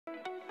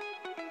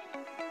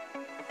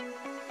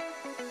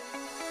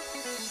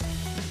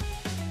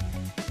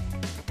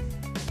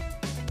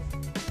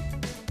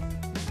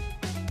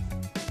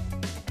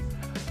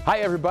Hi,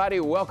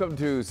 everybody. Welcome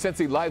to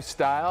Cincy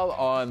Lifestyle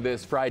on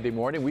this Friday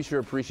morning. We sure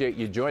appreciate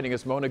you joining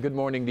us. Mona, good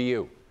morning to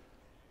you.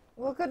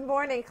 Well, good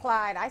morning,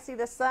 Clyde. I see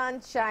the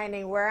sun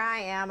shining where I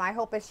am. I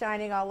hope it's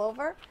shining all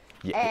over.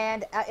 Yeah.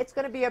 And it's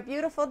going to be a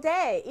beautiful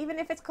day, even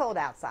if it's cold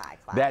outside,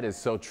 Clyde. That is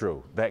so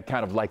true. That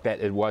kind of like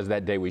that it was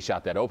that day we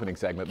shot that opening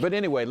segment. But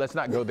anyway, let's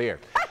not go there.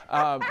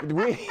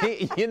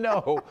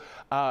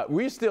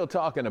 We're still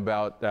talking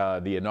about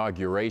the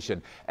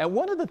inauguration. And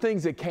one of the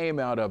things that came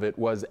out of it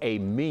was a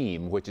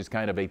meme, which is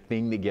kind of a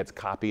thing that gets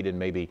copied and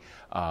maybe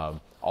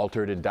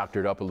altered and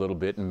doctored up a little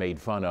bit and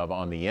made fun of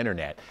on the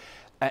internet.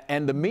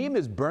 And the meme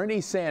is Bernie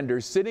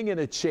Sanders sitting in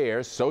a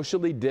chair,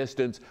 socially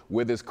distanced,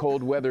 with his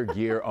cold weather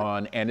gear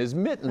on and his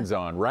mittens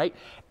on, right?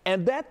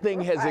 And that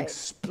thing has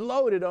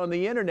exploded on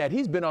the internet.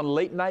 He's been on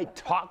late night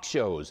talk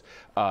shows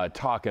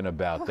talking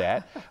about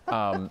that.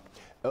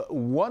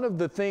 One of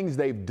the things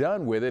they've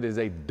done with it is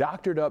they've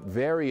doctored up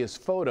various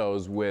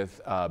photos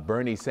with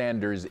Bernie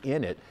Sanders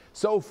in it.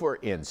 So, for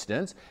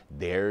instance,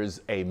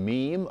 there's a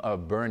meme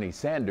of Bernie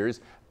Sanders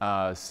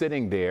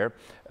sitting there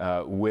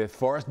with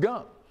Forrest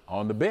Gump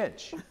on the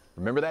bench.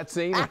 Remember that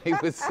scene when he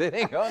was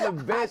sitting on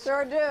the bench? I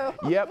sure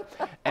do.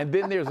 Yep. And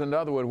then there's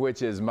another one,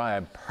 which is my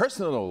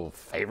personal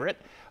favorite,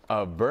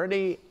 of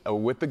Bernie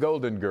with the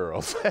Golden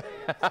Girls.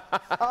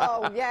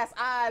 Oh, yes.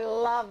 I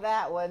love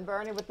that one.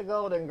 Bernie with the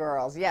Golden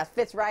Girls. Yes,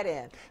 fits right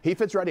in. He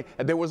fits right in.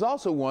 And there was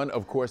also one,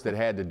 of course, that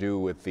had to do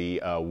with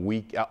the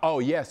week. Oh,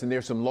 yes, and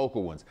there's some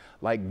local ones.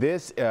 Like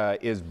this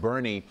is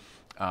Bernie.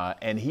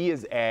 And he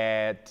is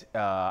at,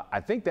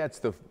 I think that's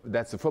the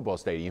football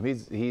stadium.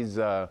 He's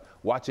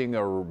watching a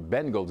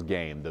Bengals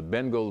game. The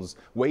Bengals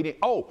waiting.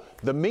 Oh,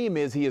 the meme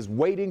is he is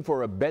waiting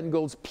for a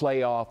Bengals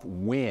playoff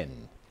win.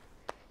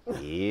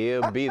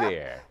 He'll be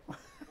there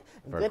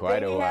for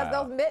quite a while. Good thing he has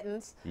those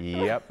mittens.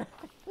 Yep.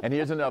 And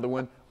here's another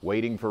one,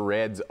 waiting for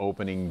Reds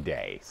opening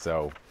day.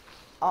 So,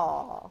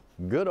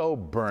 good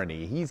old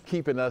Bernie. He's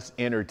keeping us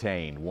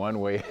entertained one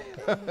way,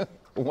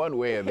 one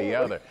way or the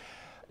other.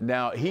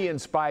 Now, he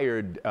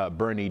inspired,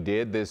 Bernie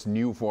did, this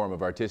new form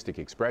of artistic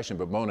expression.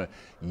 But, Mona,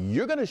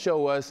 you're going to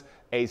show us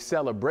a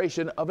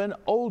celebration of an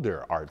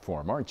older art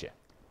form, aren't you?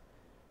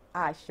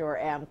 I sure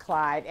am,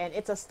 Clyde. And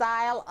it's a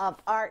style of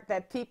art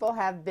that people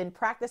have been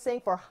practicing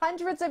for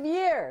hundreds of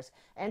years.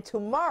 And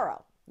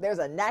tomorrow, there's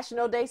a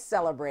National Day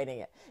celebrating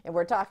it. And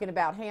we're talking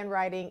about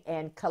handwriting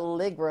and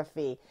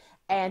calligraphy.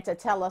 And to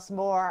tell us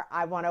more,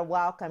 I want to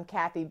welcome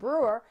Kathy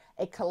Brewer,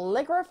 a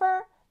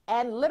calligrapher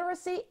and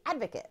literacy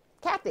advocate.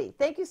 Kathy,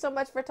 thank you so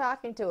much for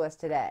talking to us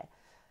today.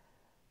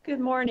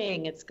 Good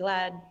morning. It's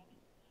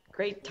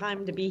great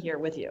time to be here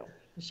with you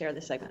to share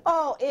this segment.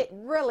 Oh, it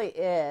really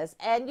is.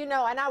 And you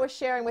know, and I was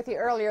sharing with you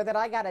earlier that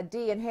I got a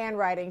D in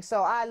handwriting,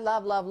 so I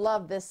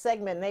love this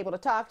segment and able to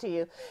talk to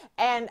you.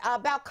 And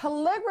about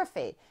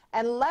calligraphy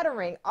and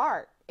lettering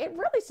art, it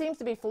really seems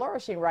to be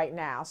flourishing right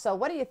now. So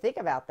what do you think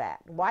about that?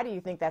 Why do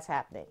you think that's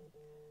happening?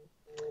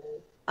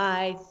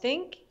 I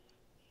think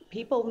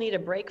people need a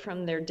break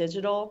from their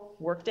digital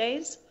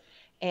workdays.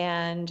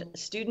 And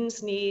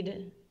students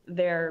need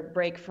their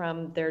break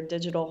from their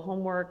digital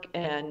homework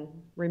and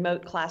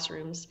remote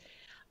classrooms.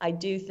 I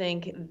do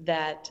think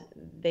that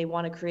they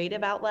want a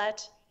creative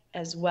outlet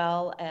as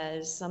well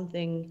as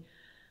something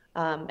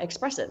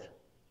expressive.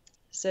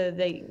 So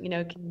they,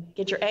 can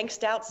get your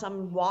angst out,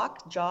 some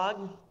walk,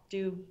 jog,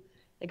 do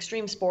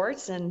extreme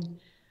sports, and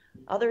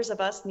others of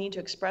us need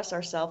to express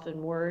ourselves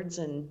in words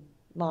and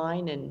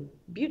line and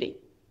beauty.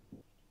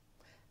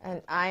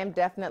 And I am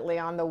definitely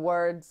on the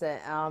words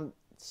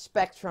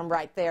spectrum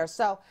right there.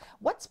 So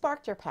what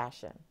sparked your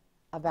passion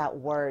about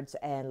words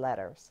and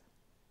letters?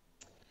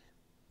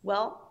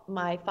 Well,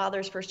 my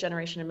father's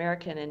first-generation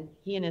American, and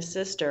he and his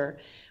sister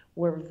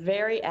were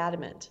very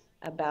adamant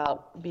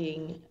about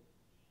being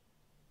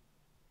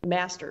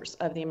masters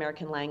of the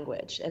American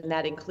language, and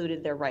that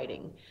included their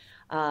writing.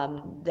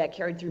 That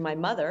carried through my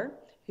mother,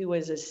 who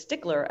was a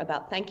stickler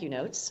about thank you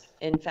notes.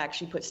 In fact,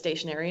 she put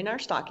stationery in our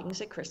stockings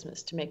at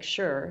Christmas to make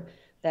sure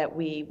that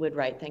we would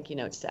write thank you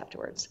notes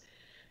afterwards.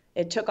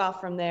 It took off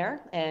from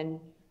there, and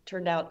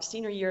turned out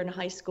senior year in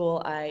high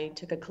school, I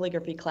took a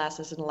calligraphy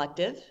class as an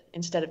elective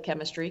instead of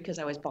chemistry because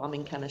I was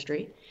bombing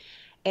chemistry.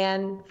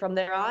 And from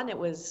there on, it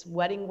was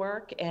wedding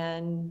work,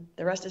 and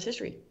the rest is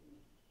history.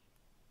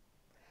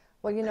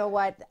 Well, you know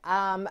what?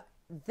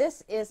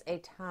 This is a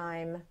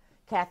time,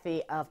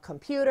 Kathy, of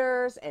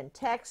computers and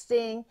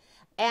texting.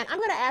 And I'm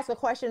going to ask a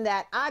question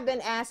that I've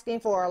been asking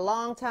for a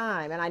long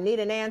time, and I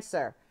need an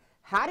answer.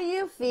 How do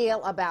you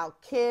feel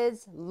about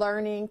kids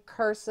learning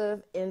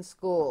cursive in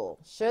school?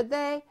 Should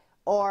they,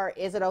 or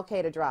is it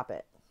okay to drop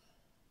it?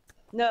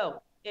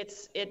 No,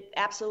 it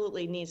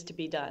absolutely needs to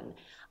be done.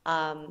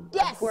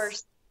 Yes. Of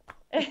course,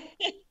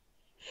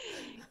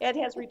 it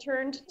has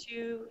returned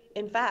to,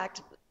 in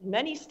fact,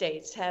 many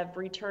states have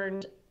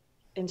returned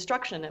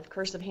instruction of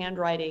cursive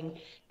handwriting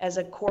as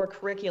a core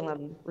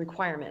curriculum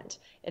requirement.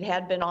 It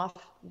had been off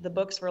the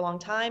books for a long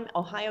time.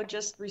 Ohio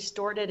just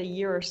restored it a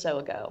year or so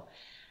ago.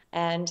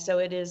 And so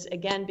it is,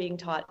 again, being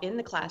taught in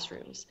the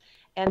classrooms.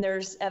 And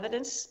there's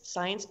evidence,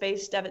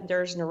 science-based evidence,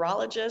 there's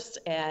neurologists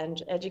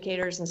and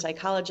educators and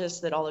psychologists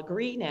that all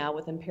agree now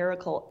with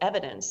empirical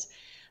evidence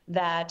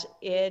that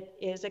it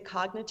is a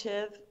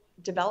cognitive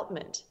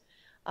development.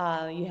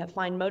 You have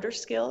fine motor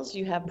skills,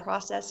 you have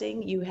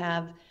processing, you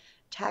have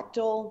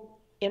tactile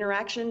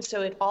interaction,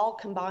 so it all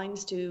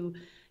combines to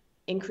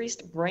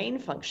increased brain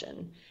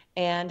function.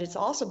 And it's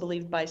also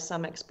believed by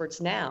some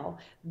experts now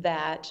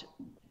that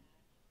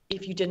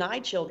if you deny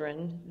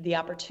children the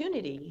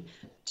opportunity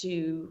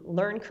to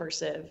learn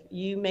cursive,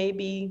 you may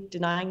be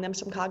denying them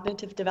some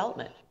cognitive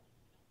development.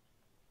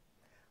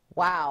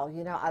 Wow,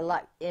 you know, I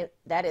like it.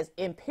 That is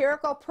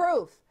empirical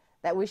proof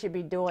that we should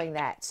be doing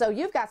that. So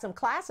you've got some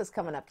classes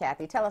coming up,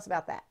 Kathy. Tell us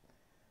about that.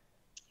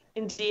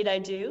 Indeed, I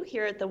do,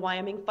 here at the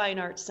Wyoming Fine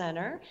Arts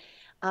Center.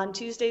 On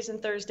Tuesdays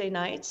and Thursday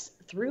nights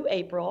through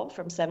April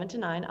from 7 to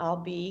 9, I'll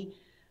be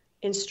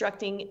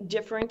instructing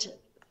different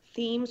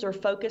themes or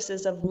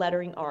focuses of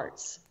lettering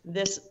arts.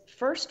 This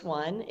first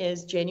one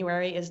is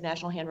January is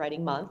National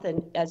Handwriting Month,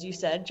 and as you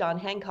said, John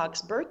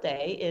Hancock's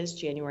birthday is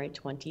January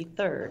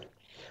 23rd,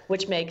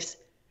 which makes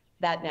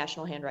that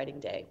National Handwriting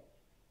Day.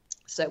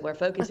 So we're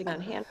focusing on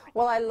handwriting.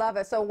 Well, I love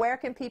it. So where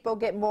can people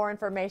get more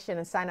information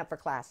and sign up for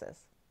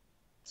classes?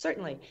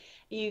 Certainly.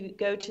 You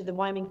go to the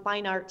Wyoming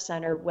Fine Arts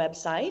Center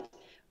website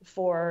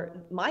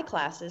for my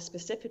classes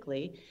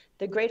specifically.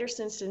 The Greater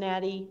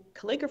Cincinnati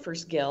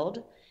Calligraphers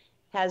Guild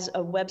has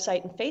a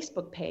website and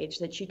Facebook page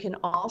that you can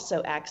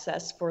also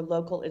access for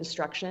local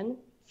instruction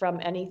from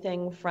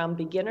anything from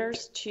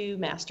beginners to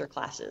master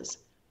classes.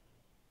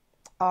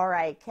 All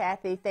right,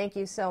 Kathy, thank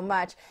you so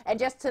much. And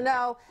just to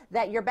know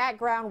that your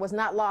background was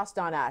not lost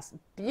on us.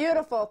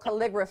 Beautiful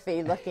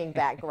calligraphy looking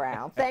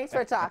background. Thanks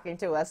for talking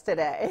to us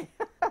today.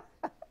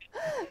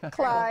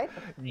 Clyde?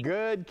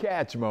 Good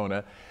catch,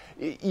 Mona.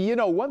 You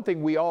know, one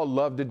thing we all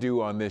love to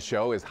do on this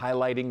show is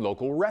highlighting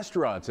local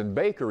restaurants and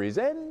bakeries.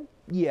 And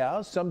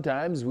yeah,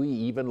 sometimes we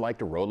even like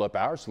to roll up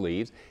our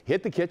sleeves,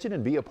 hit the kitchen,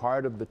 and be a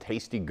part of the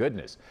tasty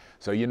goodness.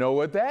 So you know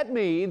what that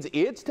means.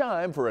 It's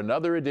time for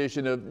another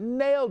edition of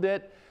Nailed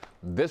It.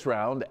 This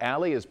round,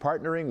 Allie is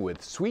partnering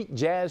with Sweet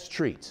Jazz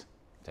Treats.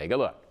 Take a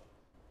look.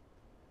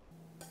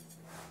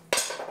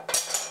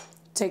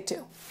 Take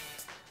two.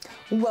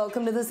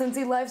 Welcome to the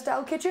Cincy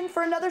Lifestyle Kitchen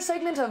for another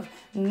segment of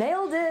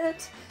Nailed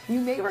It.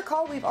 You may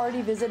recall we've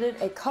already visited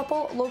a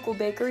couple local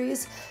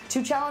bakeries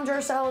to challenge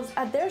ourselves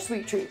at their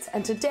sweet treats.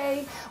 And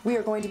today we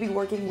are going to be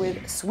working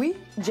with Sweet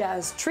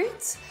Jazz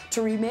Treats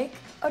to remake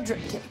a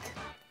drip cake.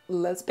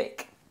 Let's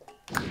bake.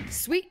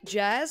 Sweet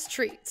Jazz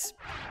Treats.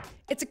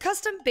 It's a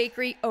custom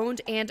bakery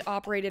owned and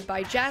operated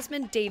by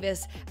Jasmine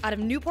Davis out of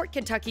Newport,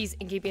 Kentucky's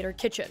Incubator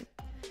Kitchen.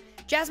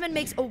 Jasmine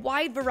makes a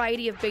wide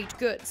variety of baked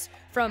goods,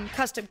 from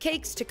custom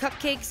cakes to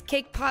cupcakes,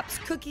 cake pops,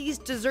 cookies,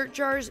 dessert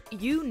jars,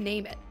 you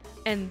name it.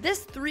 And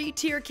this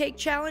 3-tier cake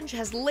challenge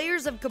has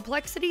layers of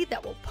complexity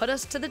that will put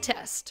us to the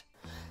test.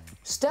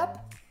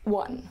 Step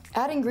 1.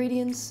 Add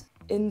ingredients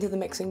into the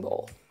mixing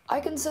bowl. I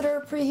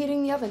consider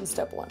preheating the oven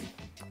step 1.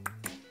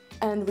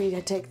 And we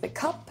take the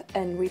cup,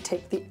 and we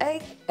take the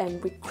egg,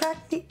 and we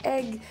crack the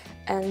egg,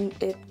 and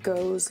it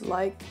goes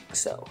like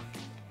so.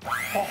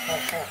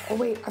 Oh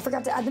wait, I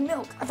forgot to add the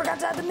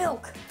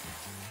milk.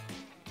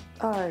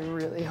 I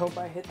really hope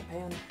I hit the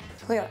pan.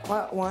 We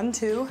got 1,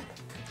 2,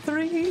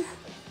 3.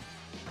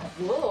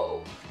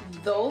 Whoa,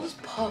 those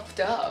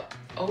puffed up.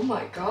 Oh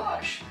my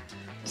gosh.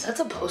 Is that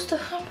supposed to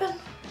happen?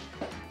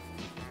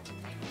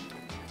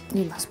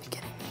 You must be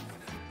kidding me.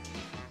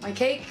 My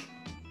cake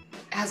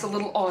has a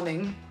little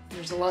awning.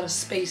 There's a lot of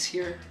space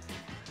here.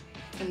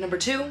 And number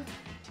 2,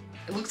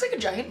 it looks like a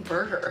giant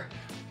burger.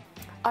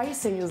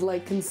 Icing is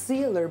like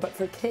concealer, but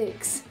for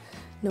cakes.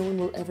 No one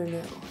will ever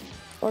know.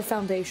 Or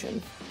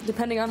foundation,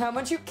 depending on how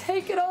much you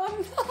cake it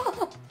on.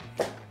 Oh,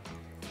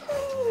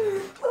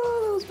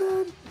 that was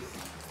bad.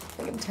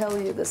 I can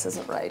tell you this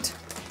isn't right.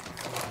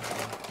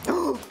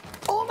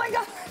 Oh my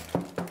God!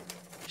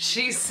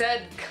 She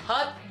said,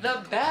 cut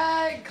the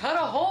bag, cut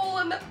a hole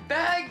in the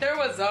bag. There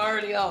was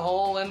already a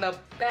hole in the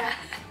bag.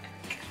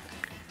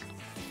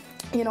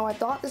 You know, I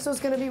thought this was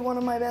gonna be one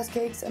of my best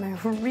cakes, and I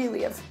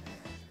really have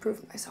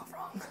proved myself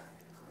wrong.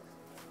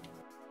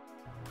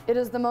 It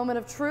is the moment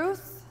of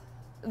truth,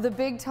 the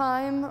big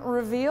time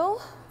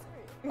reveal.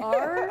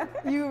 Are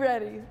you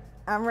ready?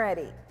 I'm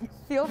ready.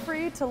 Feel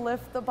free to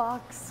lift the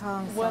box. Oh,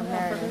 I'm so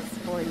nervous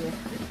for you.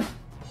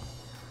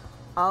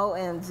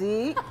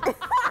 OMG.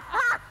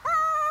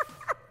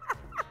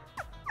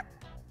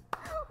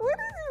 What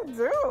did you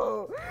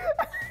do?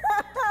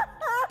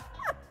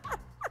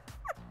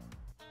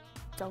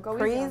 Don't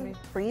go easy on me.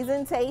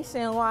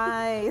 Presentation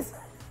wise,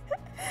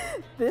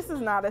 this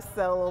is not a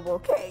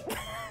sellable cake.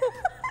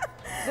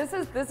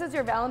 This is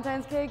your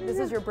Valentine's cake. This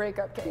is your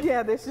breakup cake.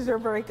 Yeah, this is your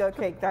breakup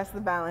cake. That's the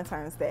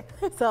Valentine's Day.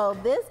 So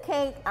this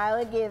cake, I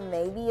would give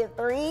maybe a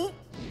 3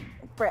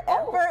 for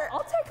effort.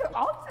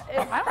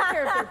 I don't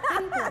care if they're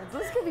pinpoints.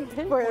 This could be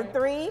pinpoints. For a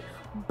 3,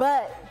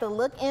 but the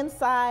look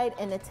inside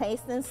and the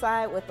taste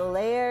inside with the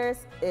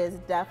layers is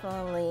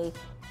definitely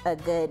a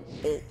good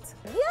 8. Yes.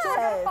 So I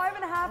got a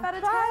 5.5 out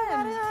of 10. 5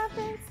 out of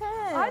 10.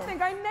 I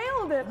think I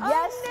nailed it.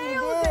 Yes, I you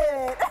nailed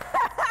did.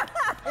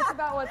 It's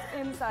about what's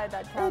inside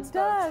that counts. It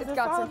does. It's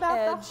got all some about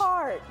edge. the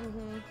heart.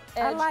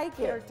 Edge, I like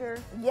character.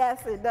 it.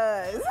 Yes, it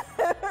does.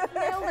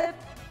 Nailed it.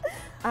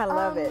 I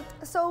love it.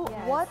 So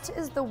Yes. what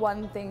is the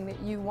one thing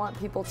that you want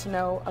people to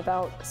know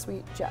about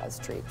Sweet Jazz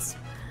Treats?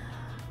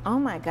 Oh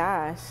my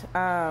gosh.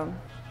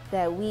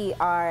 That we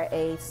are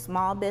a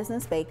small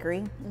business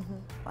bakery,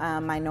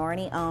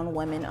 minority owned,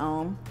 women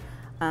owned.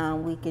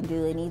 We can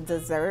do any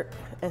dessert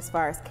as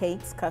far as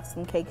cakes,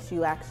 custom cakes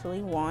you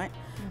actually want.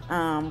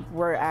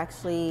 We're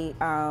actually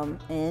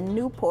in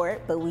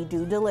Newport, but we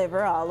do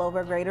deliver all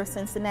over greater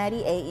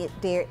Cincinnati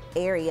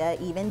area,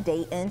 even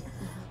Dayton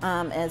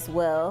as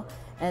well.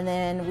 And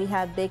then we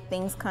have big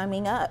things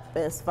coming up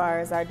as far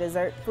as our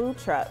dessert food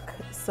truck.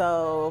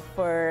 So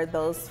for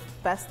those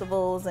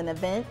festivals and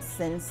events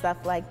and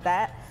stuff like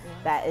that,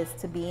 that is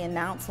to be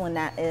announced when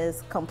that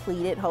is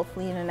completed,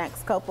 hopefully in the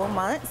next couple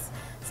months.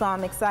 So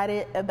I'm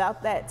excited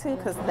about that too,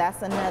 because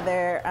that's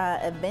another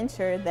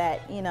adventure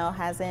that, you know,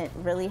 hasn't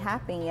really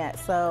happened yet.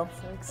 So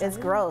it's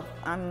growth.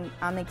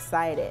 I'm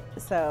excited.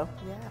 So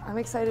yeah, I'm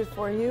excited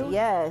for you.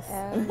 Yes.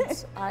 And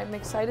I'm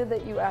excited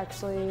that you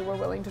actually were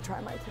willing to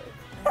try my cake.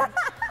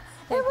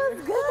 It was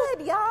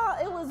good, y'all.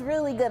 It was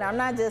really good. I'm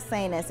not just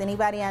saying this.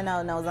 Anybody I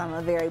know knows I'm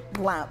a very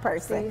blunt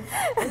person. See?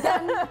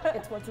 Again,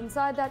 it's what's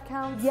inside that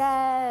counts.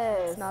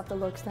 Yes. It's not the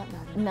looks that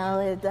matter. No,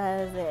 it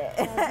doesn't.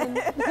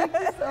 Thank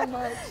you so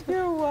much.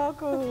 You're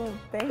welcome.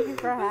 Thank you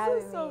for having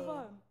me. This is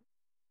so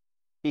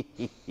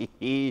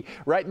fun.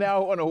 Right now, I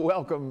want to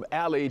welcome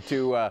Allie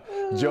to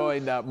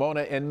join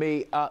Mona and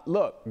me.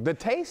 Look, the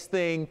taste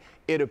thing,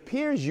 it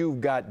appears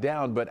you've got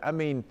down, but I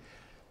mean,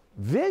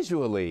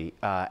 visually,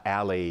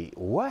 Allie,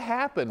 what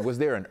happened? Was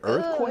there an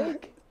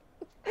earthquake?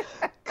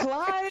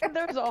 Clyde,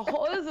 this is a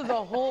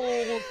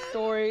whole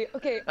story.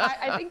 Okay,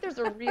 I think there's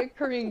a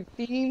reoccurring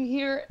theme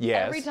here.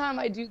 Yes. Every time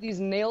I do these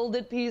nailed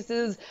it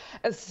pieces,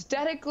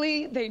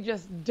 aesthetically, they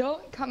just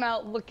don't come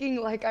out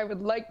looking like I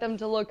would like them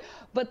to look,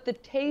 but the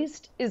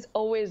taste is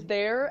always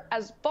there.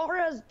 As far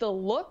as the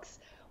looks,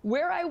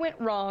 where I went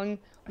wrong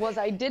was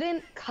I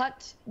didn't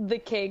cut the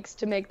cakes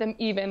to make them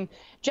even.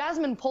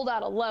 Jasmine pulled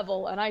out a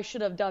level, and I should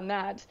have done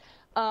that.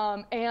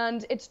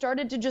 And it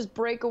started to just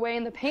break away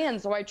in the pan,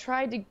 so I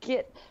tried to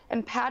get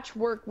and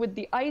patchwork with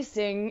the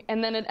icing,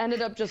 and then it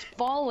ended up just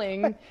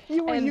falling.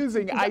 You were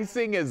using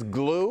icing as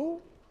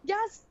glue?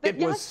 Yes. It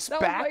was yes,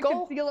 that was my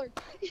spackle? concealer.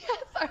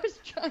 Yes, I was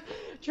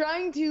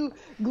trying to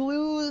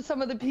glue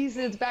some of the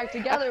pieces back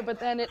together, but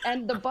then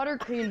the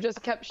buttercream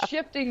just kept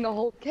shifting the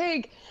whole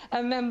cake,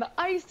 and then the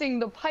icing,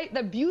 the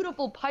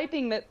beautiful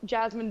piping that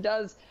Jasmine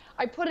does,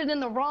 I put it in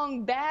the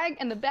wrong bag,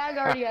 and the bag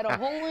already had a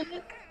hole in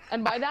it,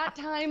 and by that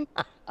time,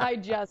 I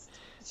just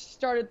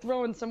started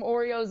throwing some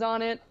Oreos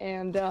on it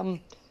and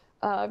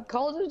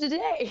called it a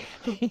day.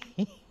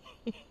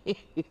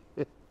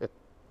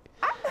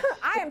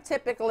 I am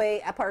typically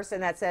a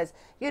person that says,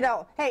 you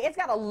know, hey, it's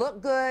got to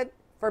look good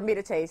for me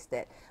to taste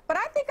it. But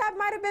I think I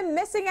might have been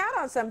missing out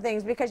on some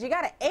things because you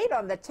got an 8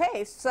 on the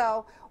taste.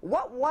 So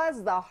what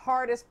was the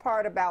hardest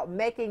part about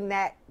making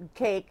that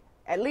cake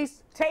at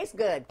least taste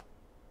good?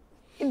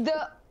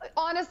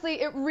 Honestly,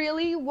 it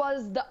really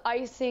was the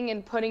icing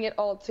and putting it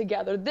all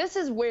together. This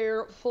is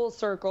where, full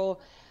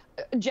circle,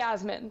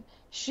 Jasmine,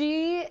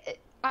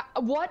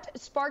 what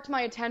sparked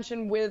my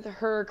attention with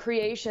her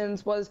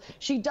creations was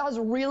she does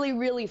really,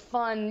 really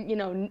fun, you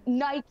know,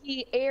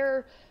 Nike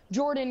Air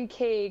Jordan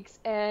cakes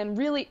and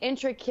really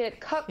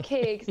intricate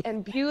cupcakes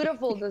and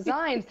beautiful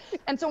designs.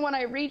 And so when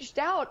I reached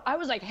out, I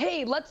was like,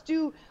 hey, let's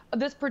do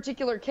this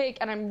particular cake.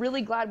 And I'm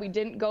really glad we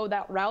didn't go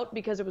that route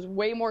because it was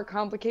way more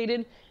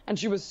complicated. And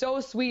she was so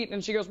sweet.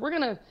 And she goes, we're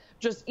going to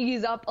just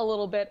ease up a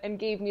little bit, and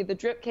gave me the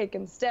drip cake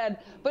instead.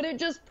 But it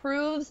just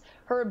proves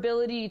her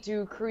ability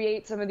to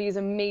create some of these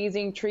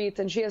amazing treats.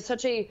 And she has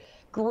such a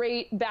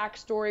great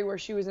backstory where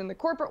she was in the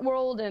corporate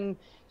world and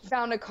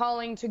found a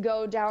calling to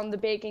go down the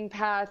baking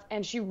path,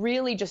 and she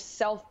really just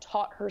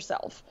self-taught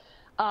herself.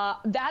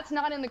 That's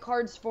not in the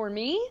cards for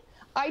me,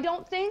 I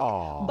don't think.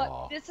 Aww.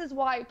 But this is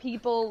why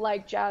people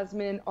like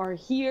Jasmine are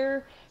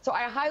here. So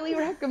I highly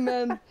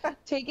recommend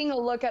taking a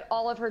look at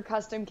all of her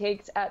custom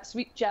cakes at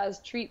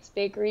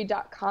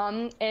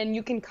sweetjazztreatsbakery.com, and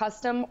you can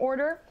custom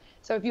order.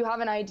 So if you have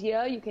an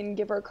idea, you can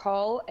give her a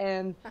call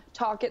and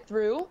talk it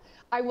through.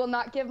 I will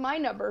not give my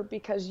number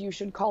because you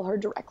should call her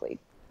directly.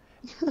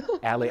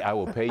 Allie, I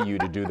will pay you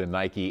to do the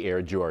Nike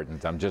Air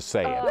Jordans. I'm just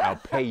saying. I'll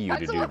pay you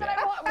to do that. That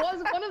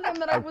was one of them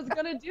that I was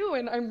going to do,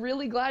 and I'm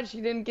really glad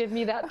she didn't give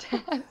me that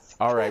task.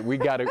 All right, we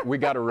got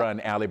to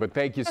run, Allie, but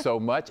thank you so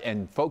much.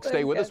 And folks,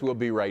 stay with us. We'll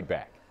be right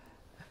back.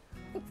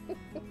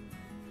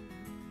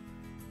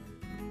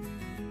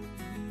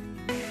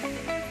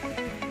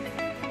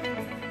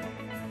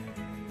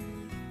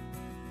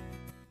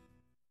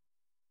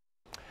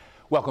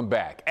 Welcome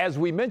back. As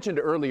we mentioned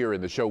earlier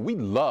in the show, we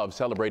love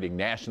celebrating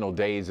national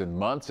days and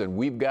months, and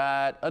we've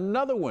got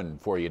another one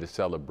for you to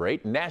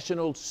celebrate,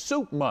 National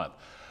Soup Month.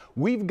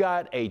 We've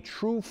got a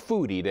true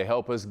foodie to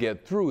help us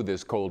get through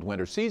this cold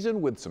winter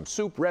season with some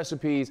soup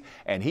recipes,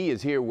 and he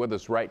is here with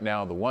us right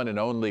now, the one and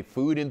only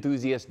food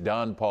enthusiast,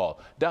 Donn Paul.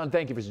 Donn,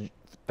 thank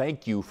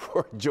you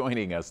for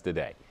joining us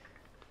today.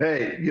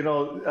 Hey,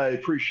 I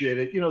appreciate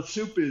it.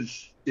 Soup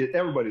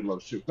everybody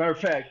loves soup. Matter of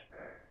fact,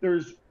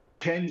 there's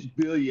 10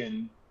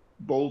 billion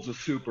bowls of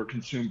soup are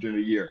consumed in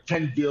a year.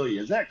 10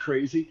 billion. Is that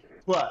crazy?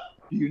 But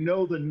do you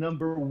know the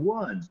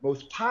 #1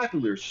 most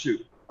popular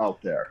soup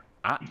out there?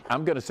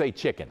 I'm going to say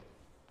chicken.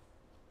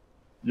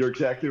 You're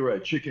exactly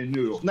right. Chicken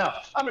noodle. Now,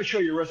 I'm going to show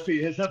you a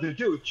recipe that has nothing to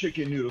do with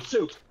chicken noodle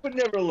soup, but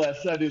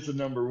nevertheless, that is the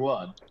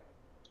 #1.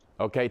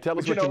 Okay, tell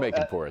us what you're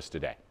making for us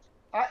today.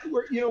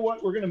 You know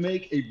what? We're going to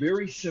make a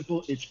very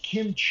simple, it's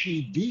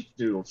kimchi beef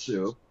noodle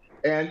soup.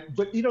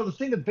 But the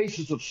thing, the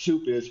basis of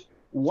soup is,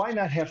 why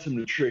not have some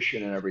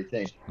nutrition and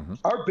everything?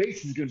 Our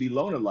base is going to be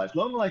Lona Life.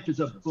 Lona Life is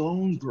a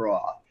bone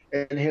broth,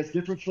 and it has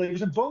different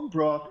flavors. And bone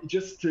broth,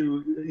 just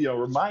to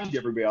remind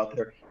everybody out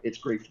there, it's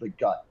great for the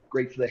gut,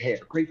 great for the hair,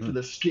 great for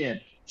the skin.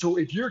 So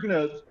if you're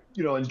going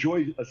to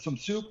enjoy some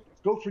soup,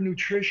 go for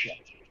nutrition.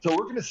 So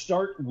we're going to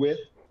start with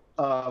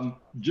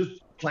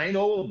just plain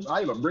old, I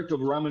have a brick of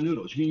ramen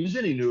noodles. You can use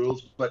any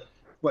noodles, but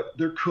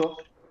they're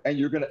cooked, and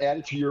you're going to add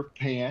it to your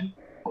pan.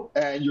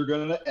 And you're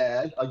going to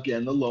add,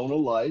 again, the Lona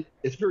Life.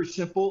 It's very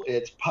simple.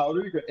 It's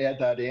powder. You're going to add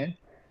that in.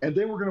 And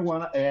then we're going to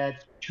want to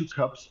add 2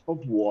 cups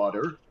of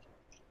water.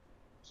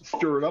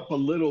 Stir it up a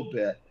little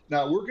bit.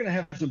 Now, we're going to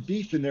have some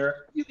beef in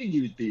there. You can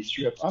use beef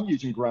strip. I'm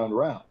using ground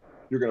round.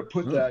 You're going to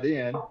put that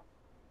in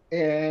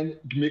and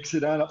mix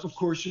it on up. Of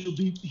course, you'll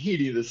be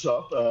heating this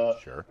up.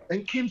 Sure.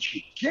 And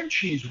kimchi.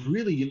 Kimchi is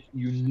really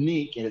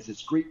unique, and it's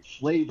this great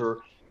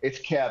flavor. It's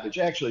cabbage.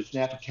 Actually, it's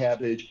Napa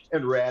cabbage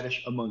and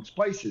radish among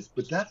spices,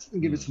 but that's going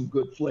to give it some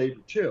good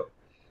flavor too.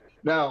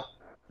 Now,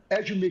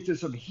 as you make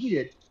this up and heat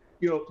it,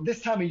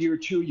 this time of year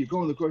too, you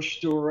go in the grocery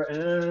store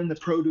and the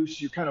produce,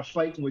 you're kind of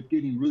fighting with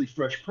getting really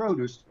fresh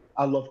produce.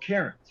 I love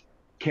Cairns.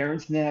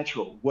 Cairns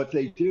Natural. What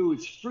they do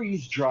is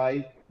freeze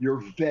dry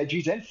your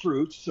veggies and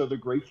fruits, so they're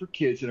great for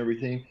kids and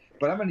everything,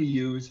 but I'm going to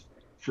use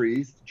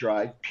freeze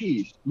dried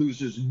peas.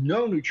 Loses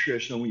no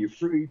nutrition when you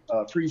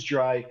freeze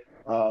dry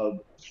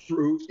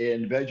fruit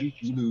and veggies.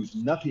 You lose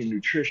nothing in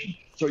nutrition.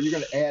 So you're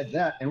going to add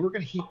that, and you're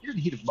going to heat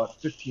it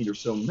about 15 or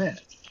so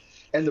minutes.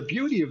 And the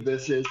beauty of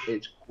this is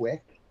it's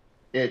quick.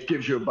 It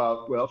gives you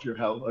about, if you're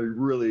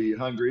really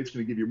hungry, it's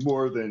going to give you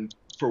more than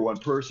for one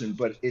person,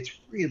 but it's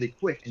really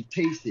quick and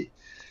tasty.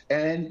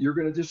 And you're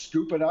going to just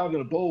scoop it out in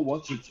a bowl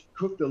once it's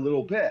cooked a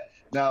little bit.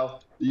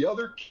 Now, the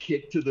other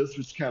kick to this,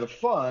 which is kind of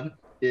fun,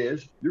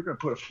 is you're going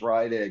to put a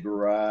fried egg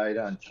right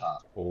on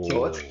top. Oh.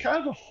 So it's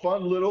kind of a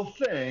fun little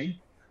thing.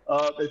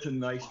 It's a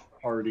nice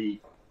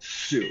hearty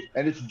soup,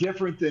 and it's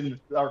different than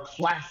our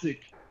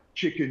classic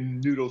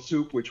chicken noodle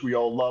soup, which we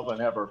all love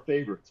and have our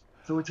favorites.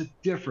 So it's a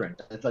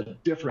different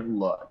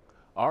look.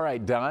 All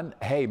right, Donn.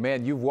 Hey,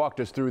 man, you've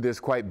walked us through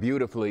this quite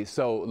beautifully.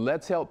 So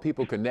let's help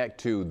people connect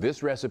to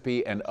this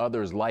recipe and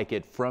others like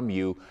it from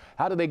you.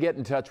 How do they get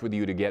in touch with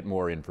you to get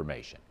more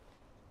information?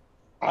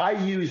 I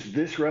use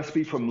this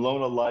recipe from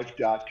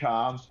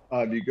lonalife.com.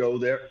 You go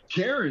there.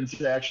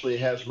 Cairns actually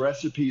has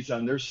recipes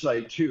on their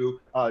site too.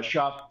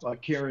 Shop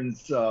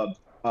Cairns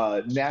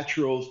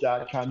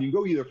naturals.com. You can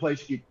go either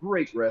place, get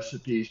great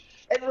recipes,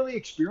 and really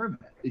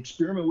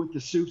experiment with the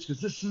soups, because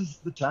this is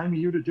the time of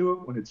year to do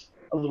it when it's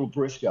a little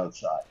brisk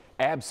outside.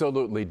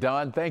 Absolutely.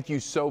 Donn, thank you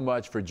so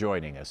much for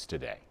joining us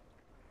today.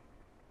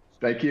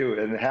 Thank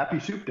you, and happy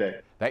soup day.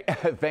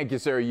 Thank you,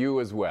 sir. You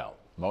as well.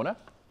 Mona?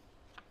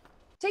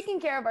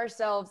 Taking care of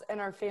ourselves and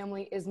our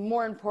family is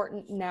more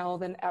important now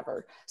than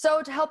ever.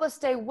 So to help us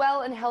stay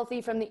well and healthy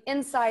from the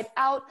inside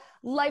out,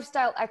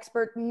 lifestyle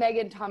expert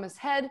Megan Thomas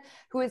Head,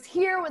 who is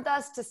here with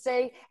us to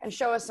say and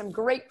show us some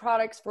great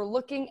products for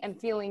looking and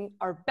feeling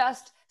our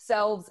best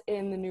selves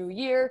in the new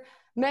year.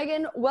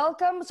 Megan,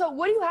 welcome. So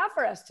what do you have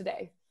for us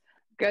today?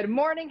 Good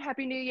morning.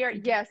 Happy New Year.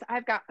 Yes,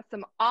 I've got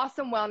some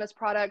awesome wellness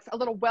products, a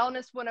little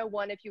wellness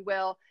 101, if you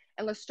will.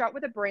 And let's start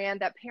with a brand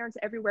that parents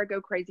everywhere go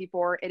crazy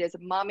for. It is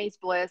Mommy's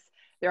Bliss.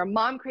 They're a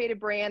mom-created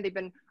brand. They've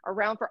been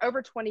around for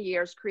over 20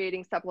 years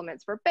creating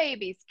supplements for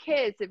babies,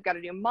 kids. They've got a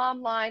new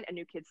mom line, a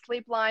new kids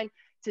sleep line.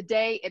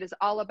 Today, it is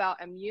all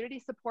about immunity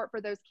support for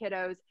those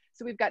kiddos.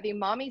 So we've got the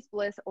Mommy's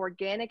Bliss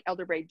organic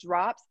elderberry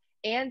drops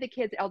and the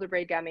kids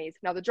elderberry gummies.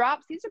 Now the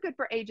drops, these are good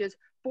for ages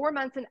 4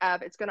 months and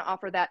up. It's going to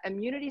offer that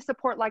immunity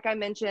support like I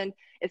mentioned.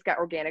 It's got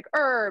organic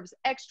herbs,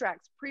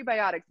 extracts,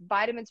 prebiotics,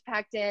 vitamins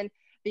packed in.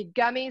 The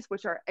gummies,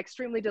 which are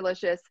extremely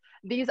delicious,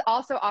 these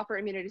also offer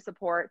immunity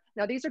support.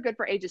 Now, these are good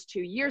for ages 2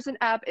 years and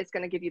up. It's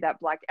going to give you that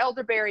black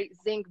elderberry,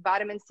 zinc,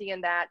 vitamin C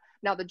in that.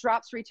 Now, the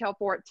drops retail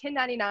for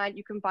 $10.99.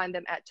 You can find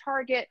them at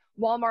Target,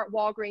 Walmart,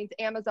 Walgreens,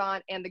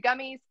 Amazon, and the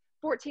gummies,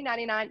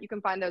 $14.99. You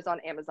can find those on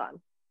Amazon.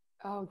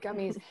 Oh,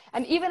 gummies.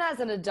 And even as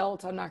an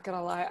adult, I'm not going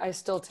to lie, I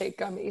still take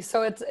gummies.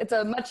 So it's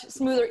a much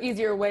smoother,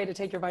 easier way to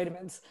take your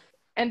vitamins.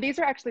 And these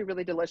are actually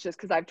really delicious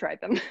because I've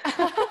tried them.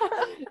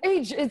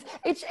 Age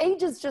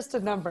is just a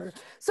number.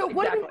 So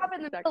what do we have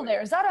in the middle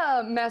there? Is that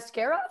a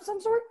mascara of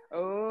some sort?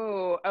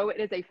 Oh,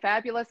 it is a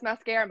fabulous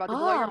mascara. I'm about to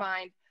blow your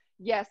mind.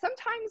 Yeah,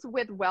 sometimes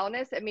with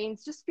wellness, it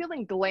means just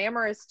feeling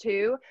glamorous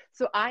too.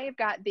 So I have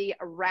got the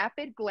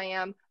Rapid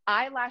Glam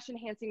Eyelash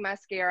Enhancing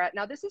Mascara.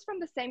 Now this is from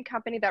the same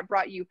company that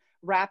brought you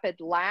Rapid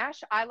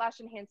Lash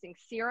Eyelash Enhancing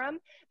Serum.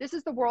 This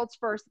is the world's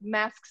first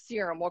mask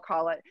serum, we'll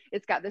call it.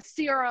 It's got the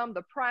serum,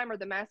 the primer,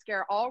 the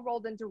mascara all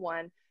rolled into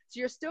one. So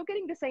you're still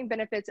getting the same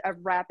benefits of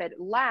Rapid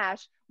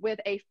Lash with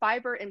a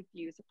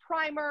fiber-infused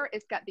primer.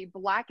 It's got the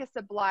blackest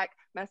of black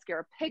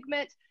mascara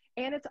pigment.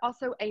 And it's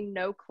also a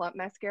no clump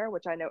mascara,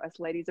 which I know us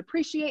ladies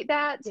appreciate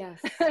that. Yes.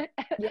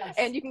 Yes.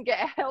 And you can get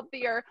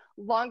healthier,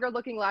 longer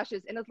looking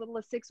lashes in as little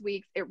as 6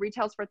 weeks. It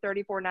retails for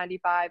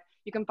 $34.95.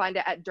 You can find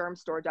it at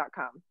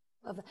dermstore.com.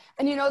 Love that.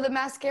 And you know, the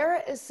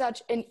mascara is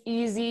such an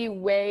easy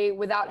way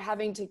without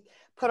having to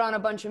put on a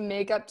bunch of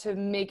makeup to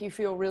make you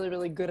feel really,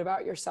 really good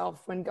about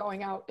yourself when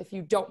going out if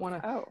you don't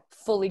want to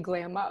fully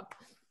glam up.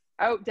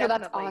 Oh, definitely. So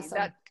that's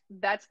awesome.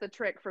 That's the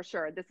trick for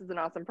sure. This is an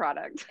awesome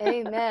product.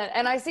 Amen.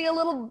 And I see a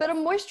little bit of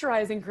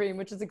moisturizing cream,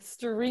 which is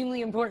extremely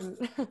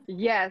important.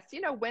 Yes.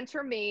 You know,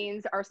 winter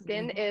means our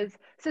skin is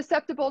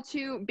susceptible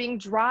to being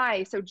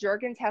dry. So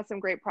Jergens has some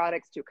great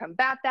products to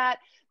combat that.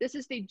 This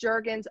is the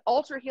Jergens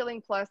Ultra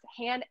Healing Plus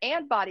Hand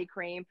and Body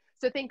Cream.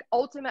 So think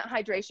ultimate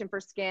hydration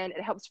for skin.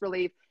 It helps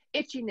relieve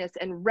itchiness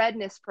and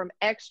redness from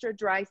extra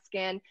dry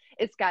skin.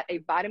 It's got a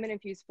vitamin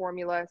infused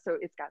formula. So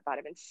it's got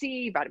vitamin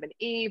C, vitamin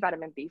E,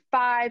 vitamin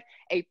B5,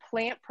 a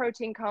plant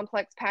protein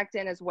complex packed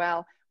in as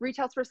well.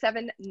 Retails for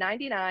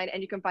 $7.99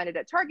 and you can find it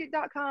at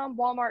Target.com,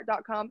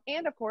 Walmart.com,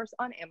 and of course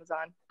on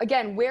Amazon.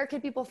 Again, where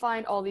can people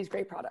find all these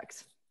great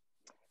products?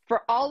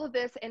 For all of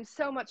this and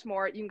so much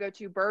more, you can go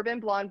to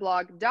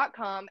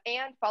bourbonblondeblog.com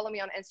and follow me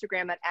on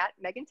Instagram at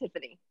Megan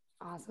Tiffany.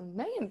 Awesome.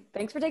 Megan,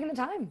 thanks for taking the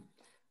time.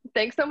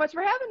 Thanks so much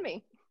for having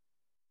me.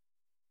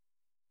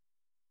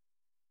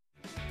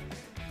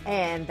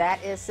 And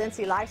that is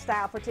Cincy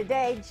Lifestyle for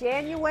today,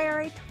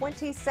 January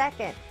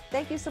 22nd.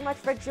 Thank you so much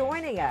for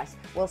joining us.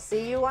 We'll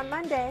see you on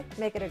Monday.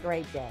 Make it a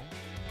great day.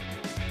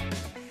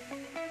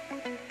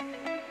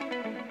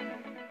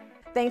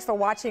 Thanks for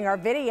watching our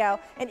video.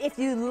 And if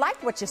you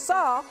liked what you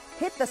saw,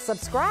 hit the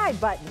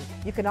subscribe button.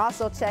 You can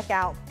also check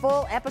out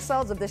full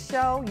episodes of the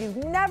show you've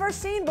never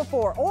seen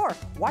before or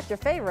watch your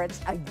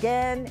favorites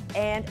again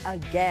and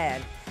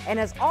again. And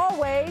as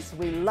always,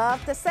 we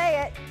love to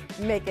say it,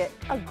 make it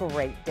a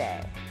great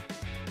day.